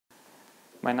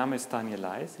Mein Name ist Daniel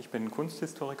Leis, ich bin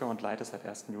Kunsthistoriker und leite seit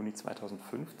 1. Juni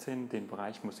 2015 den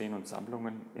Bereich Museen und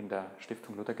Sammlungen in der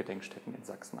Stiftung Luthergedenkstätten in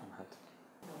Sachsen-Anhalt.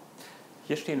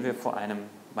 Hier stehen wir vor einem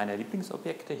meiner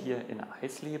Lieblingsobjekte hier in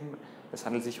Eisleben. Es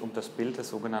handelt sich um das Bild des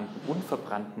sogenannten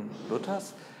unverbrannten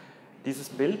Luthers. Dieses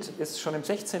Bild ist schon im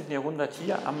 16. Jahrhundert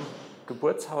hier am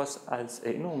Geburtshaus als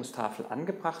Erinnerungstafel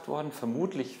angebracht worden,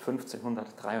 vermutlich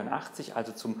 1583,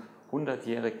 also zum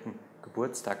 100-jährigen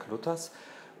Geburtstag Luthers,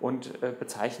 und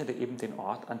bezeichnete eben den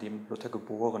Ort, an dem Luther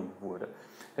geboren wurde.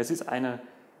 Es ist eine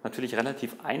natürlich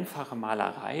relativ einfache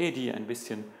Malerei, die ein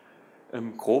bisschen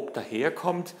grob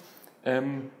daherkommt,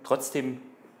 trotzdem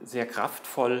sehr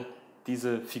kraftvoll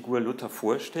diese Figur Luther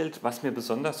vorstellt. Was mir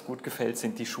besonders gut gefällt,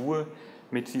 sind die Schuhe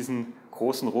mit diesen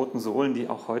großen roten Sohlen, die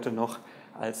auch heute noch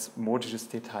als modisches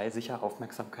Detail sicher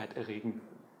Aufmerksamkeit erregen.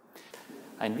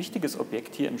 Ein wichtiges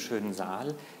Objekt hier im schönen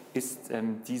Saal ist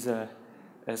diese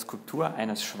Skulptur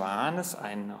eines Schwanes,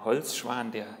 ein Holzschwan,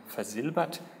 der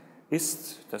versilbert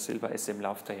ist. Das Silber ist im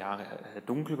Laufe der Jahre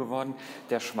dunkel geworden.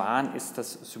 Der Schwan ist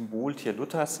das Symboltier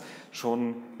Luthers.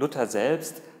 Schon Luther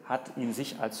selbst hat ihn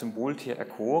sich als Symboltier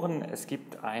erkoren. Es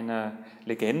gibt eine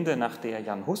Legende, nach der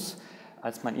Jan Hus,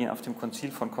 als man ihn auf dem Konzil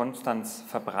von Konstanz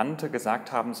verbrannte,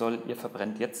 gesagt haben soll, ihr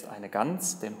verbrennt jetzt eine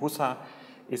Gans, denn Hussa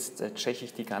ist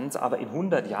tschechisch die Gans, aber in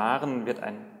 100 Jahren wird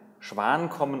ein Schwan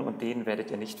kommen und den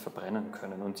werdet ihr nicht verbrennen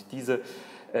können. Und diese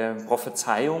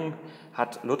Prophezeiung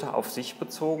hat Luther auf sich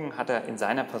bezogen, hat er in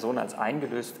seiner Person als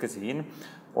eingelöst gesehen,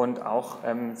 und auch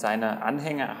seine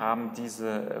Anhänger haben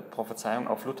diese Prophezeiung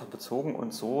auf Luther bezogen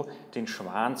und so den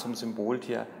Schwan zum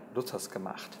Symboltier Luthers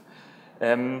gemacht.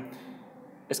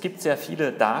 Es gibt sehr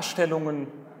viele Darstellungen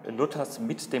Luthers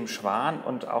mit dem Schwan,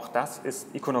 und auch das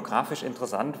ist ikonografisch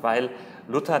interessant, weil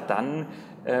Luther dann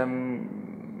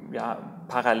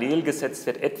parallel gesetzt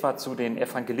wird, etwa zu den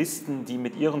Evangelisten, die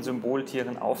mit ihren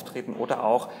Symboltieren auftreten, oder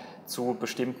auch zu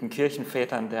bestimmten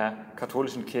Kirchenvätern der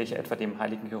katholischen Kirche, etwa dem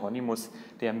heiligen Hieronymus,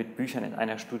 der mit Büchern in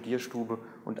einer Studierstube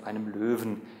und einem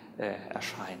Löwen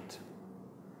erscheint.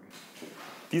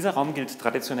 Dieser Raum gilt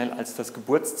traditionell als das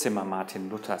Geburtszimmer Martin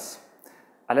Luthers.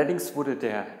 Allerdings wurde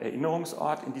der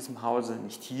Erinnerungsort in diesem Hause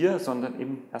nicht hier, sondern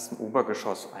im ersten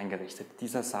Obergeschoss eingerichtet.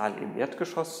 Dieser Saal im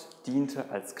Erdgeschoss diente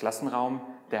als Klassenraum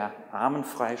der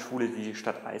Armenfreischule, die die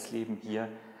Stadt Eisleben hier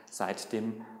seit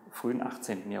dem frühen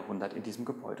 18. Jahrhundert in diesem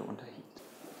Gebäude unterhielt.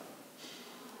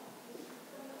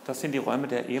 Das sind die Räume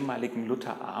der ehemaligen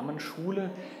Luther-Armenschule,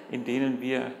 in denen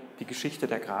wir die Geschichte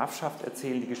der Grafschaft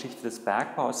erzählen, die Geschichte des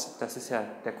Bergbaus. Das ist ja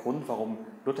der Grund, warum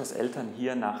Luthers Eltern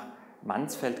hier nach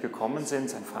Mansfeld gekommen sind.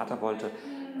 Sein Vater wollte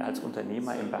als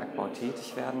Unternehmer im Bergbau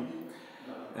tätig werden.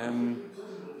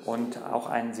 Und auch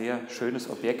ein sehr schönes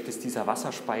Objekt ist dieser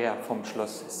Wasserspeier vom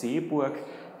Schloss Seeburg,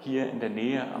 hier in der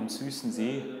Nähe am Süßen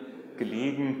See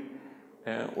gelegen,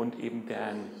 und eben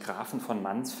der Grafen von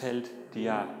Mansfeld, die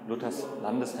ja Luthers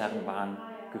Landesherren waren,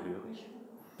 gehörig.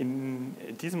 In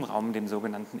diesem Raum, dem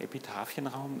sogenannten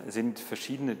Epitaphienraum, sind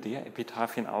verschiedene der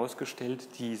Epitaphien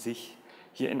ausgestellt, die sich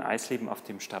hier in Eisleben auf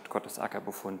dem Stadtgottesacker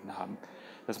befunden haben.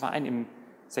 Das war ein im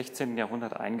 16.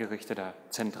 Jahrhundert eingerichteter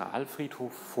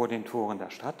Zentralfriedhof vor den Toren der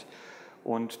Stadt,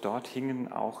 und dort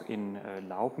hingen auch in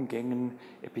Laubengängen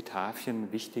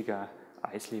Epitaphien wichtiger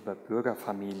Eisleber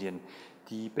Bürgerfamilien,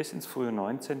 die bis ins frühe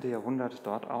 19. Jahrhundert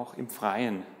dort auch im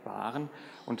Freien waren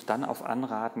und dann auf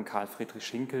Anraten Karl Friedrich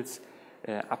Schinkels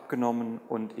abgenommen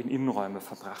und in Innenräume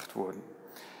verbracht wurden.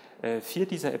 4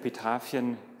 dieser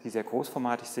Epitaphien, die sehr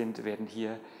großformatig sind, werden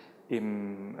hier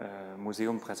im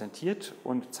Museum präsentiert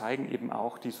und zeigen eben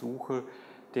auch die Suche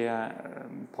der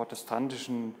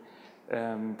protestantischen,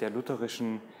 der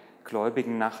lutherischen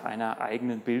Gläubigen nach einer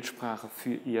eigenen Bildsprache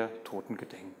für ihr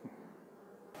Totengedenken.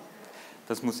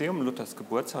 Das Museum Luthers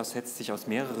Geburtshaus setzt sich aus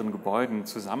mehreren Gebäuden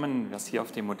zusammen, was hier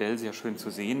auf dem Modell sehr schön zu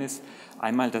sehen ist.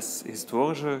 Einmal das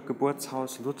historische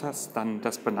Geburtshaus Luthers, dann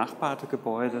das benachbarte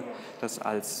Gebäude, das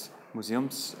als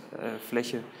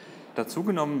Museumsfläche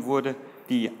dazugenommen wurde,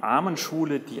 die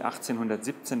Armenschule, die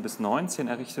 1817 bis 19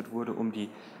 errichtet wurde, um die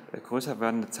größer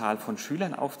werdende Zahl von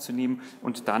Schülern aufzunehmen,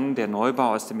 und dann der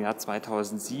Neubau aus dem Jahr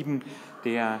 2007,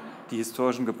 der die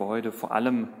historischen Gebäude vor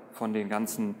allem von den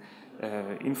ganzen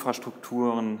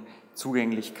Infrastrukturen,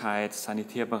 Zugänglichkeit,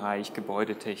 Sanitärbereich,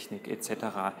 Gebäudetechnik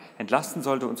etc. entlasten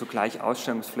sollte und zugleich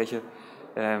Ausstellungsfläche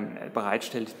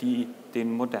bereitstellt, die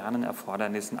den modernen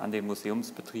Erfordernissen an den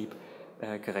Museumsbetrieb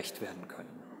gerecht werden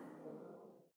können.